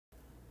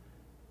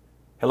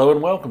Hello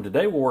and welcome.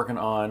 Today we're working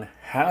on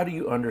how do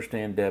you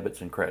understand debits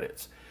and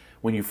credits.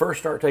 When you first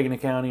start taking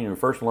accounting and you're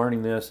first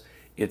learning this,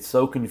 it's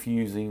so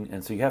confusing,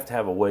 and so you have to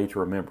have a way to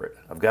remember it.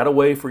 I've got a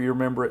way for you to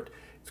remember it.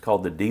 It's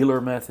called the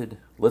dealer method.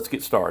 Let's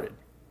get started.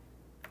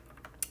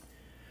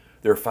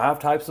 There are 5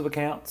 types of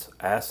accounts: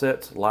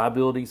 assets,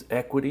 liabilities,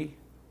 equity,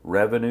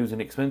 revenues,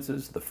 and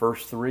expenses. The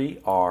first 3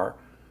 are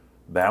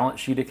balance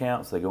sheet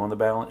accounts. They go on the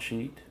balance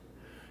sheet.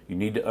 You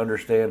need to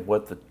understand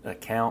what the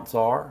accounts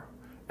are.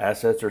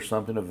 Assets are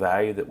something of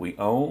value that we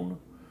own.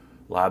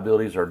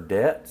 Liabilities are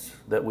debts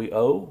that we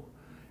owe.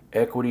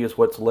 Equity is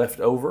what's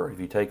left over. If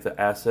you take the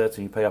assets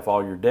and you pay off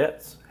all your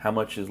debts, how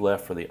much is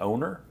left for the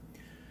owner?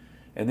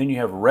 And then you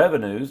have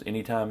revenues,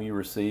 anytime you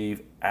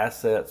receive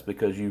assets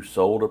because you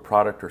sold a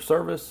product or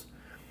service.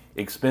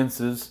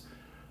 Expenses,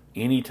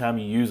 anytime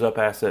you use up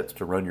assets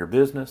to run your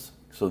business.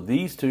 So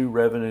these 2,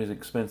 revenues,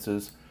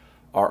 expenses,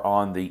 are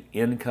on the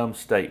income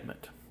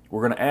statement.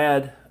 We're going to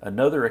add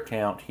another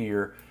account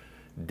here,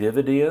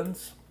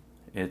 dividends.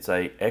 It's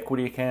a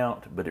equity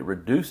account, but it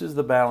reduces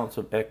the balance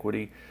of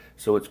equity,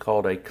 so it's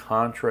called a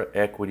contra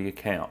equity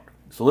account.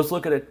 So let's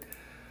look at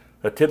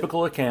a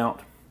typical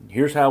account.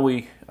 Here's how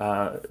we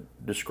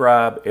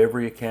describe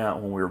every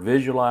account when we're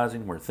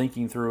visualizing, we're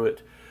thinking through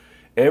it.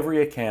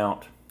 Every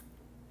account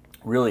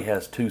really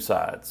has 2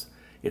 sides.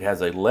 It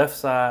has a left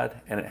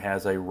side and it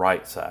has a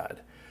right side.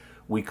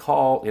 We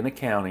call, in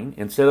accounting,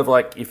 instead of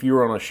like if you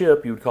were on a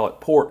ship, you would call it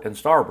port and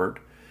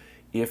starboard.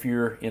 If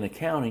you're in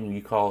accounting,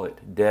 you call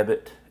it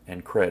debit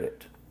and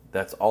credit.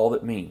 That's all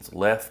it means,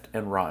 left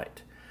and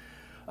right.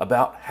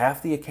 About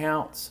half the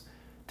accounts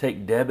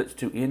take debits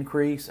to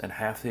increase and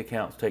half the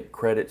accounts take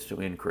credits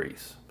to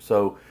increase.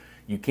 So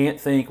you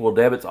can't think, well,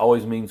 debits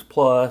always means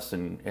plus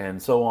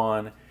and so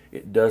on.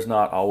 It does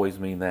not always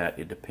mean that.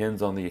 It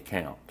depends on the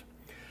account.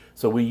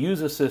 So we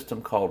use a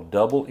system called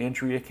double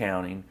entry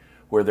accounting,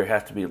 where there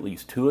has to be at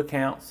least 2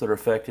 accounts that are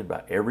affected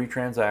by every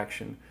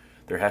transaction.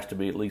 There has to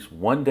be at least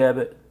 1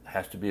 debit,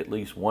 has to be at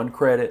least 1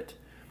 credit,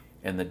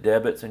 and the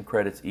debits and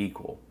credits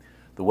equal.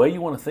 The way you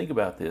want to think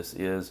about this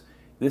is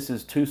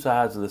 2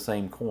 sides of the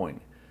same coin.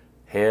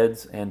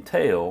 Heads and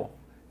tail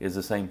is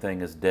the same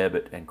thing as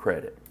debit and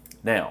credit.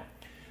 Now,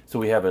 so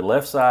we have a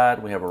left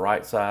side, we have a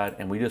right side,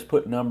 and we just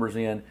put numbers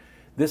in.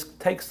 This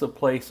takes the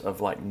place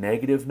of like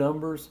negative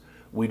numbers.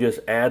 We just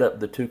add up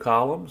the 2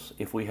 columns.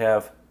 If we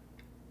have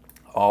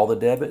all the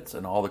debits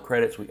and all the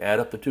credits, we add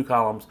up the 2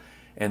 columns,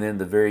 and then at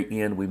the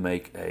very end we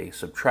make a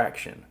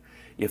subtraction.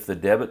 If the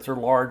debits are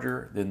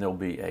larger, then there'll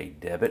be a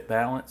debit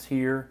balance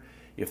here.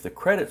 If the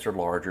credits are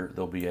larger,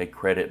 there'll be a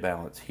credit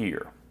balance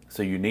here.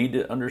 So you need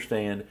to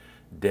understand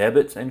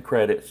debits and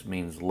credits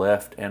means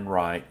left and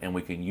right, and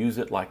we can use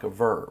it like a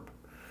verb.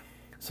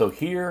 So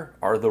here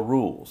are the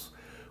rules.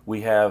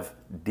 We have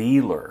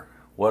dealer.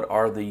 What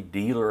are the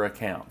dealer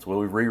accounts? Well,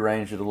 we've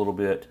rearranged it a little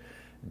bit.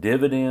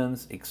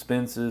 Dividends,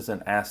 expenses,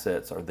 and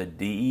assets are the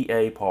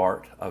DEA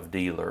part of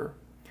dealer.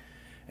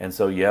 And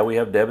so, yeah, we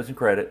have debits and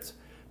credits,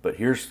 but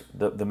here's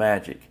the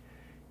magic.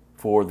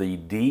 For the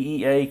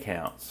DEA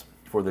accounts,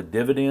 for the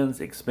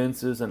dividends,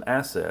 expenses, and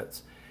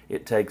assets,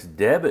 it takes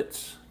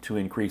debits to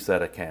increase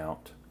that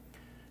account.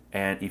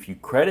 And if you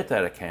credit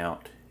that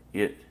account,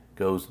 it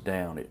goes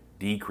down, it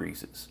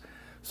decreases.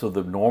 So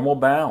the normal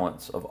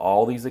balance of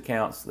all these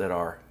accounts that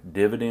are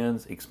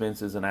dividends,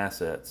 expenses, and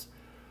assets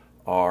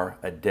are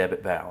a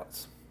debit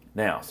balance.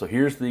 Now, so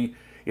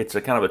it's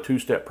a kind of a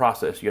 2-step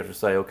process. You have to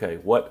say, okay,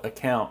 what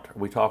account are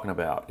we talking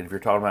about? And if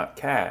you're talking about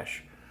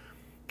cash,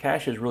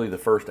 cash is really the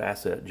first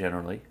asset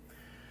generally.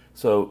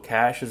 So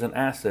cash is an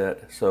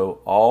asset,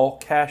 so all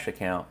cash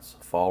accounts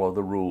follow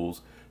the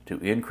rules. To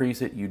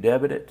increase it, you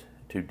debit it.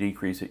 To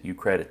decrease it, you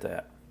credit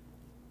that.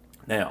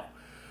 Now,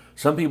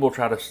 some people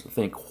try to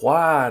think,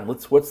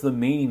 what's the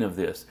meaning of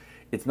this?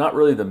 It's not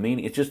really the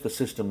meaning, it's just the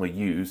system we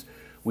use.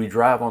 We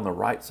drive on the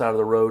right side of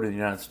the road in the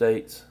United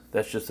States.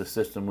 That's just the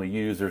system we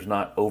use. There's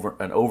not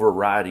an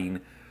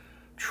overriding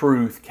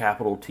truth,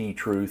 capital T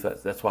truth.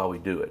 That's why we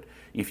do it.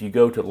 If you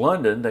go to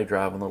London, they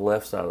drive on the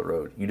left side of the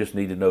road. You just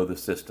need to know the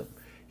system.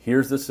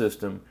 Here's the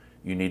system.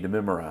 You need to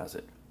memorize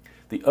it.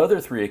 The other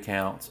 3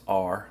 accounts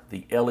are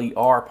the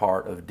LER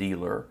part of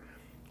dealer,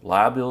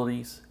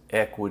 liabilities,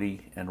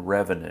 equity, and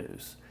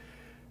revenues.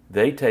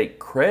 They take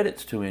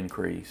credits to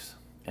increase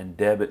and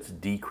debits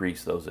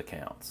decrease those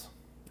accounts.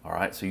 All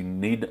right, so you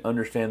need to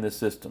understand this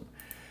system.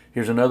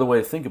 Here's another way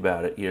to think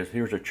about it.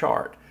 Here's a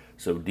chart.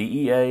 So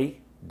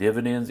DEA,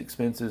 dividends,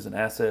 expenses, and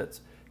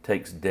assets,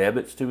 takes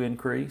debits to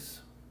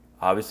increase.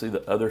 Obviously,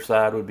 the other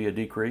side would be a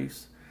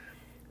decrease.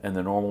 And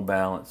the normal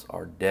balance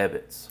are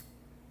debits.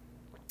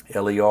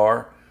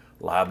 LER,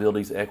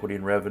 liabilities, equity,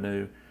 and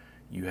revenue.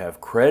 You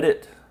have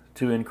credit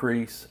to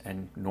increase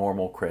and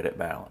normal credit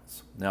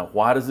balance. Now,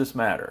 why does this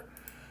matter?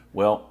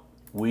 Well,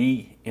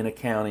 in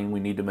accounting, we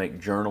need to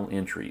make journal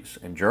entries.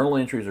 And journal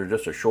entries are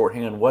just a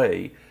shorthand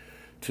way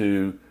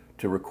to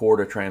record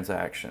a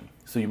transaction.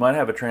 So you might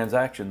have a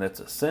transaction that's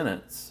a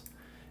sentence,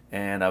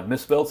 and I've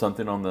misspelled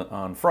something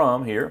on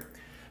from here.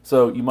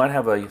 So you might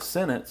have a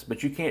sentence,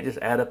 but you can't just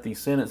add up these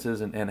sentences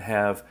and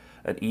have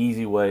an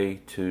easy way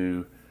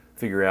to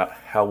figure out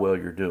how well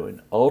you're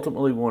doing.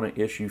 Ultimately, we want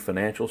to issue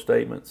financial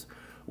statements.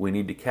 We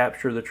need to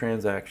capture the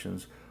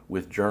transactions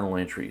with journal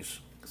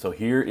entries. So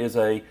here is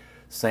a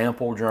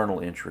sample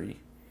journal entry.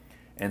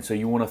 And so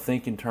you want to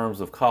think in terms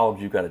of columns.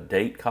 You've got a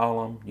date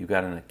column, you've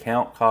got an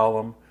account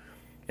column,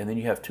 and then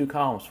you have two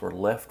columns for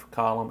left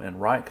column and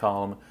right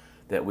column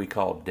that we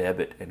call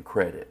debit and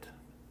credit.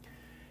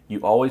 You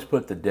always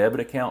put the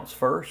debit accounts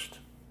first,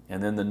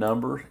 and then the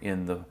number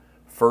in the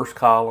first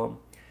column,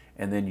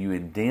 and then you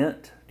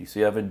indent. Do you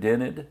see I've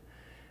indented?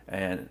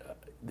 And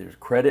there's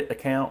credit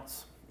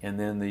accounts, and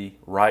then the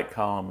right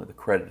column of the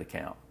credit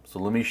account. So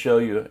let me show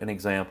you an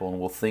example, and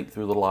we'll think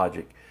through the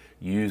logic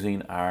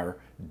using our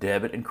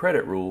debit and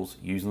credit rules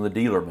using the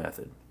dealer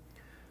method.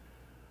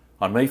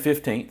 On May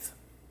 15th,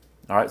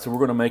 all right, so we're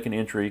going to make an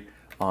entry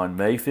on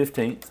May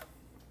 15th.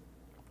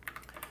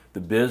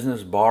 The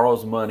business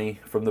borrows money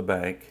from the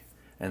bank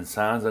and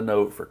signs a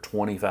note for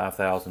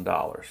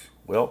 $25,000.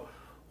 Well,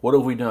 what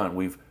have we done?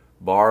 We've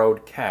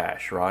borrowed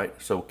cash, right?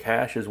 So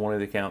cash is one of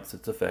the accounts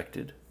that's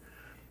affected.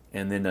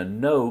 And then a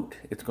note,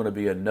 it's going to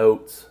be a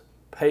notes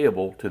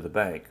payable to the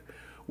bank.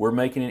 We're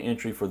making an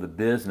entry for the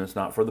business,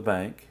 not for the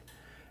bank.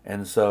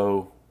 And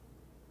so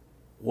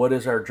what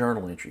is our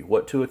journal entry?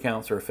 What two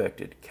accounts are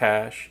affected?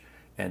 Cash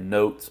and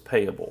notes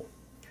payable.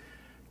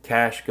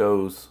 Cash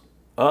goes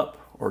up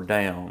or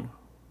down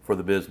for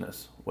the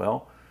business.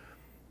 Well,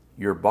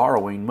 you're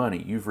borrowing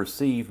money. You've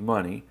received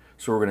money.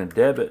 So we're going to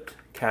debit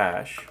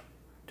cash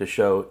to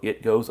show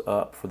it goes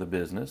up for the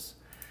business.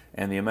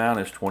 And the amount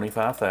is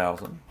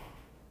 $25,000.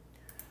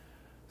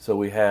 So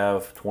we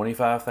have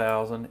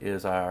 $25,000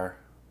 is our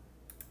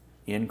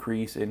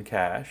increase in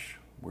cash.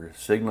 We're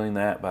signaling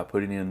that by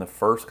putting in the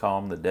first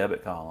column, the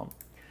debit column.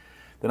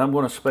 Then I'm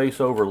going to space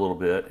over a little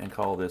bit and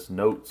call this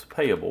notes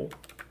payable.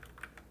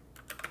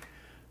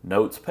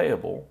 Notes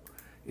payable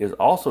is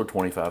also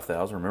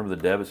 $25,000. Remember,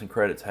 the debits and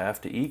credits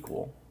have to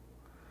equal.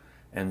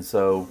 And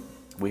so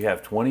we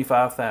have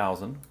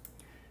 $25,000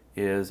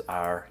 is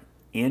our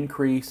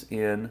increase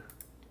in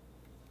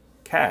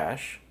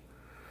cash.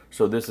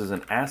 So this is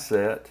an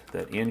asset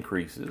that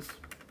increases.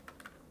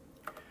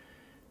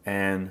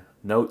 And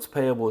notes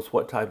payable is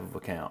what type of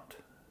account?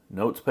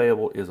 Notes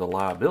payable is a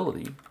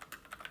liability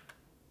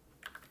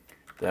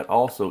that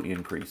also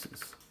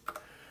increases.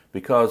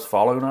 Because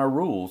following our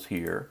rules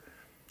here,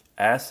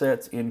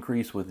 assets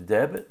increase with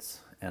debits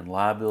and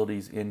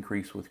liabilities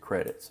increase with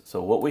credits.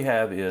 So what we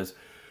have is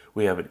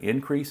we have an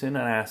increase in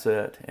an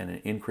asset and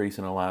an increase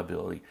in a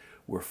liability.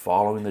 We're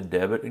following the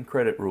debit and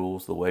credit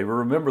rules. The way we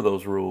remember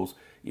those rules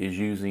is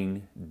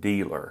using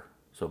dealer.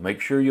 So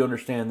make sure you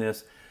understand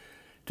this.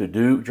 To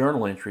do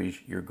journal entries,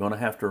 you're going to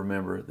have to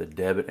remember the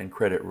debit and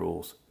credit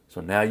rules.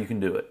 So now you can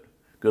do it.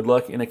 Good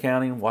luck in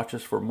accounting. Watch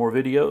us for more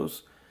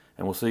videos,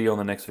 and we'll see you on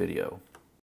the next video.